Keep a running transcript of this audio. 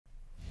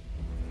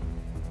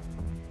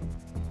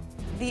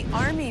The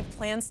Army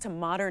plans to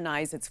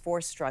modernize its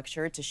force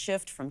structure to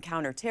shift from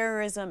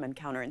counterterrorism and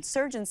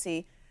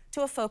counterinsurgency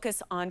to a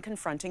focus on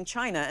confronting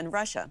China and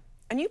Russia.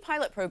 A new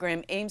pilot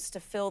program aims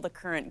to fill the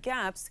current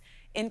gaps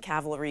in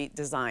cavalry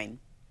design.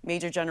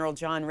 Major General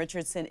John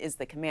Richardson is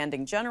the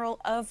commanding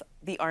general of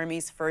the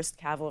Army's First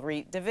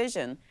Cavalry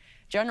Division.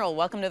 General,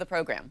 welcome to the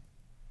program.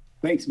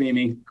 Thanks,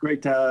 Mimi.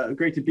 Great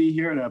to be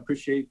here, and I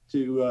appreciate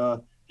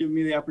giving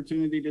me the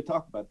opportunity to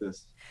talk about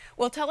this.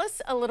 Well, tell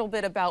us a little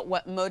bit about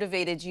what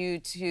motivated you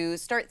to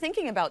start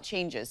thinking about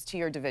changes to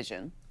your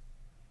division.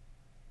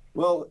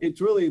 Well,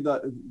 it's really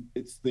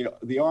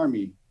the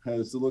Army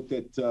has looked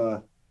at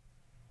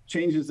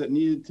changes that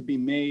needed to be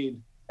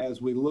made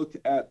as we looked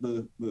at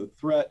the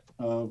threat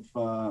of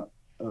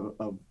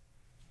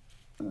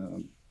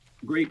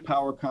great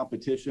power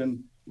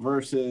competition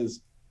versus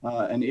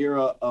an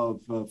era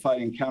of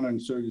fighting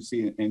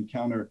counterinsurgency and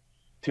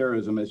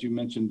counterterrorism, as you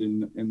mentioned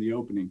in the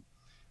opening.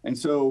 And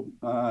so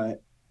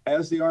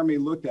as the Army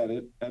looked at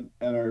it at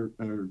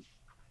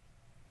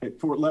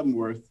Fort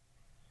Leavenworth,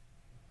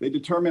 they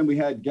determined we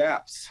had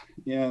gaps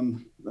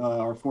in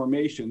our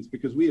formations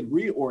because we had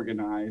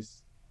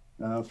reorganized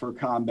for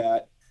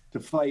combat to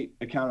fight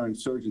a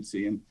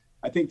counterinsurgency. And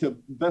I think the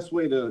best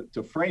way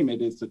to frame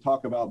it is to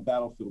talk about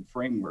battlefield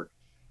framework.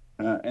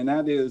 And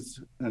that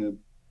is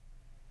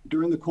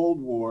during the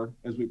Cold War,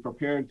 as we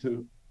prepared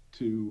to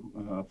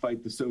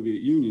fight the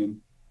Soviet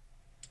Union,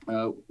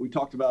 we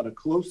talked about a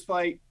close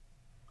fight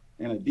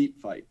and a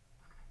deep fight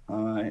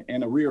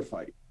and a rear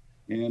fight.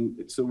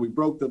 And so we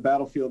broke the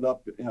battlefield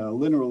up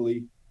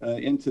literally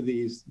into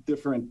these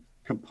different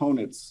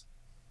components.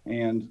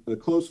 And the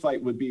close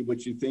fight would be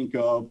what you think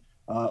of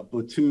a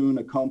platoon,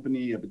 a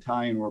company, a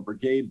battalion, or a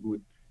brigade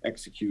would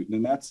execute.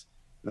 And that's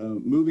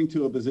moving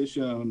to a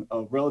position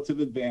of relative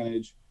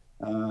advantage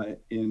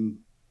in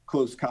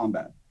close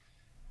combat.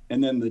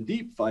 And then the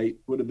deep fight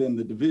would have been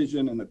the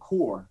division and the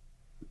corps.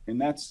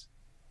 And that's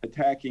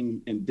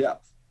attacking in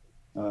depth,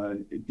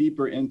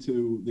 deeper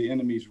into the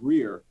enemy's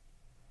rear.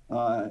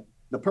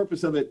 The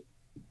purpose of it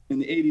in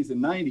the 80s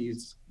and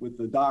 90s with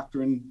the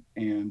doctrine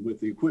and with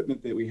the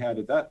equipment that we had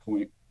at that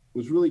point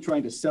was really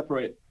trying to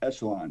separate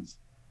echelons.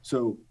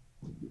 So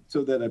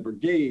that a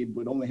brigade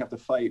would only have to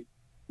fight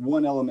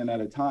one element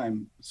at a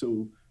time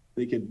so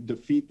they could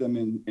defeat them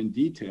in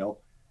detail.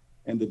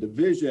 And the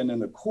division and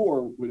the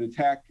corps would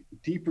attack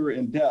deeper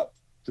in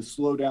depth to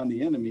slow down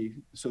the enemy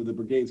so the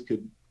brigades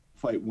could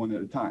fight one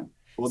at a time.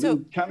 Well,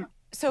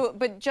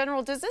 but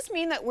General, does this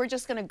mean that we're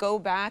just going to go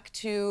back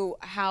to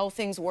how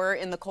things were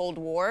in the Cold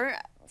War,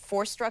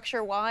 force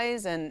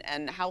structure-wise,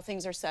 and how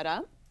things are set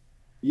up?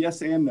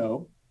 Yes and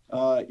no.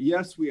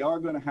 Yes, we are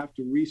going to have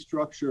to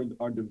restructure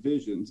our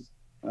divisions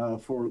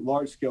for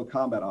large-scale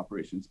combat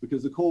operations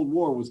because the Cold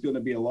War was going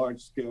to be a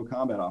large-scale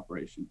combat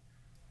operation.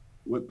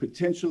 With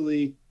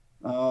potentially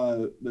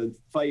the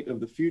fight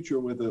of the future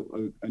with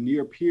a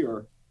near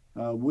peer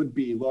would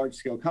be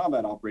large-scale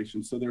combat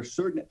operations. So there are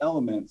certain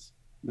elements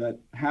that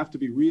have to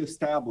be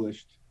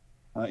reestablished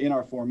in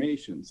our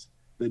formations.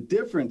 The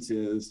difference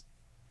is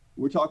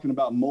we're talking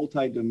about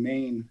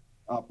multi-domain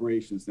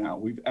operations now.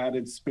 We've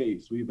added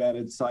space, we've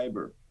added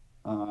cyber,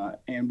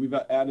 and we've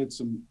added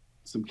some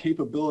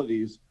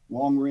capabilities,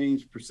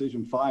 long-range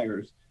precision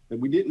fires that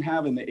we didn't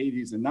have in the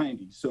 80s and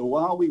 90s. So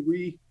while we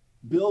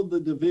rebuild the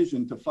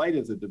division to fight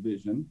as a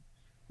division,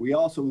 we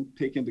also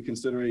take into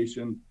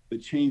consideration the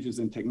changes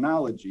in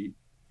technology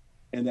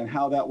and then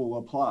how that will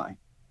apply.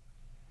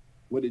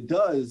 What it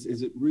does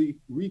is it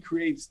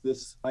recreates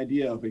this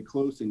idea of a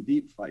close and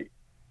deep fight.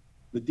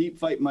 The deep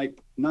fight might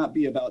not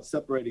be about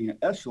separating an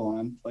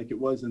echelon like it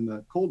was in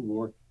the Cold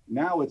War.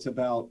 Now it's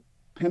about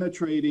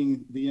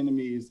penetrating the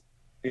enemy's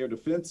air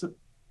defense,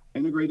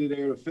 integrated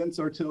air defense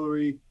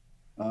artillery,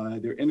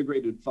 their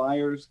integrated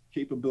fires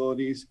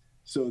capabilities,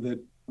 so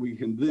that we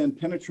can then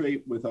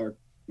penetrate with our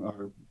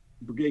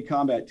brigade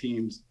combat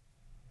teams,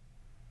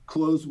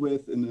 close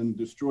with and then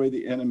destroy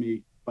the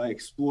enemy by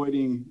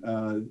exploiting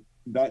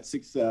that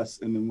success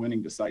and then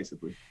winning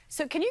decisively.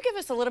 So can you give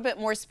us a little bit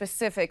more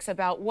specifics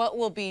about what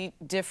will be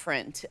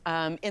different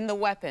in the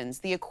weapons,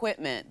 the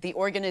equipment, the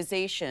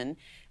organization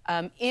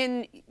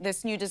in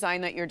this new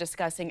design that you're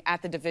discussing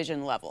at the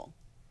division level?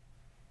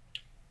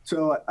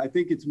 So I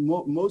think it's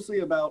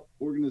mostly about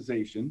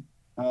organization.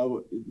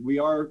 We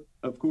are,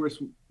 of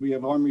course, we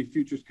have Army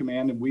Futures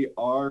Command, and we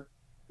are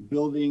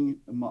building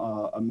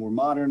a more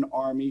modern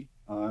Army,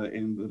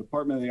 and the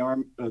Department of the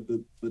Army,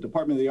 the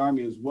Department of the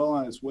Army is well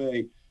on its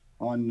way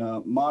on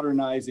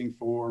modernizing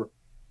for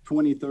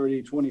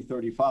 2030,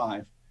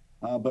 2035.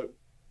 But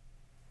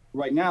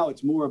right now,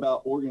 it's more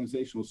about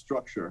organizational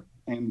structure.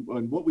 And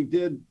what we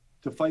did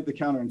to fight the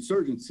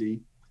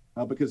counterinsurgency,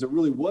 because it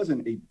really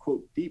wasn't a,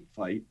 quote, deep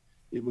fight,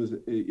 it was,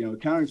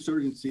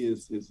 counterinsurgency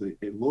is a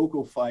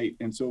local fight.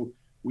 And so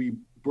we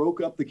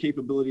broke up the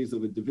capabilities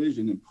of a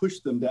division and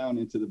pushed them down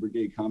into the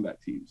brigade combat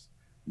teams,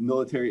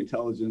 military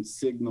intelligence,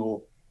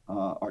 signal,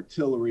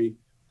 artillery.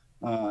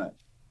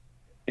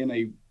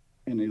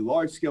 In a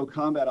large-scale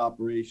combat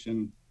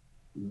operation,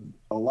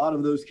 a lot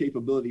of those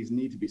capabilities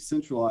need to be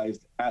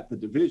centralized at the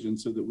division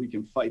so that we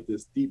can fight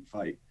this deep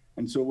fight.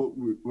 And so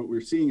what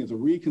we're seeing is a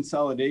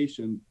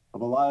reconsolidation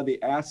of a lot of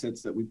the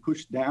assets that we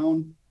pushed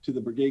down to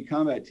the brigade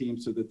combat team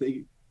so that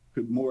they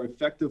could more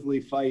effectively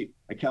fight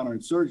a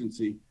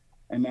counterinsurgency.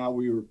 And now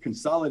we were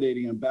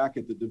consolidating them back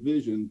at the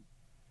division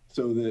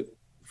so that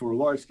for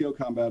large-scale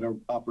combat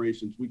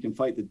operations, we can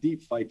fight the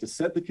deep fight to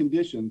set the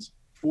conditions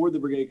for the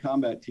brigade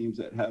combat teams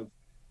that have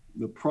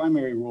the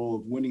primary role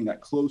of winning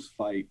that close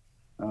fight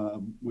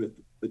with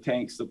the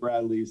tanks, the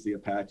Bradleys, the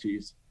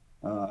Apaches,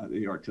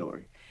 the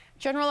artillery.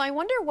 General, I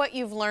wonder what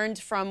you've learned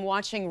from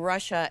watching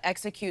Russia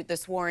execute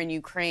this war in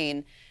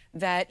Ukraine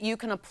that you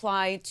can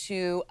apply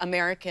to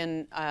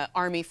American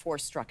Army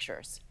force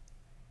structures.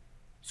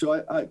 So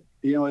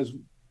as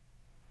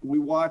we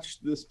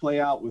watched this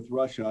play out with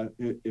Russia,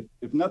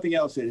 if nothing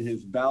else, it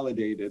has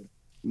validated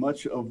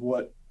much of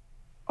what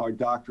our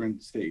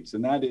doctrine states,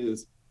 and that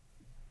is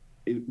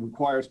it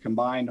requires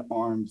combined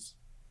arms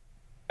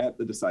at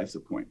the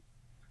decisive point.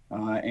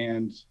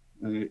 And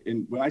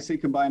when I say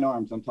combined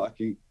arms, I'm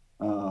talking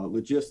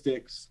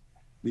logistics,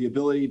 the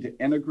ability to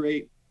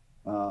integrate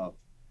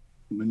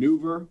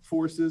maneuver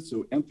forces,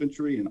 so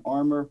infantry and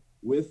armor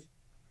with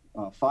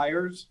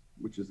fires,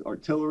 which is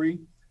artillery,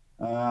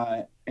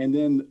 and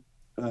then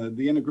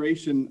the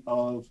integration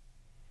of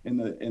and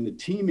the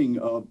teaming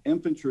of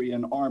infantry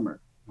and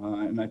armor.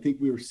 And I think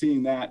we were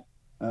seeing that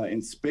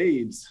in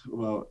spades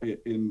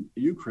in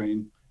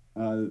Ukraine.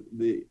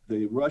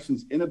 The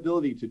Russians'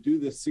 inability to do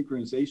this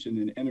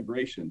synchronization and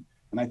integration.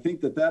 And I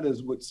think that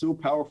is what's so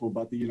powerful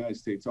about the United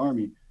States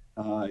Army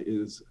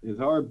is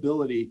our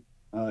ability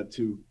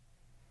to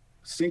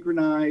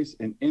synchronize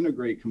and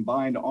integrate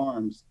combined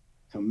arms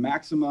to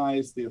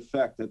maximize the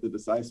effect at the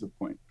decisive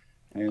point.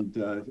 And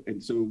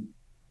so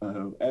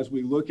as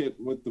we look at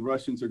what the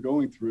Russians are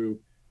going through,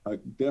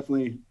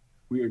 definitely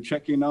we are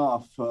checking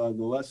off the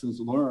lessons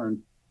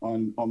learned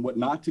on what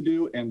not to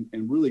do and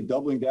really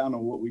doubling down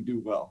on what we do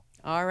well.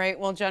 All right.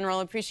 Well,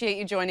 General, appreciate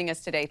you joining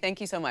us today. Thank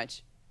you so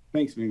much.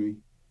 Thanks, Mimi.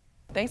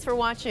 Thanks for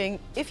watching.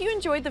 If you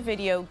enjoyed the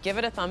video, give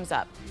it a thumbs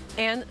up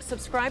and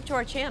subscribe to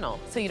our channel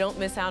so you don't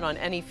miss out on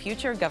any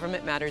future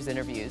Government Matters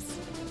interviews.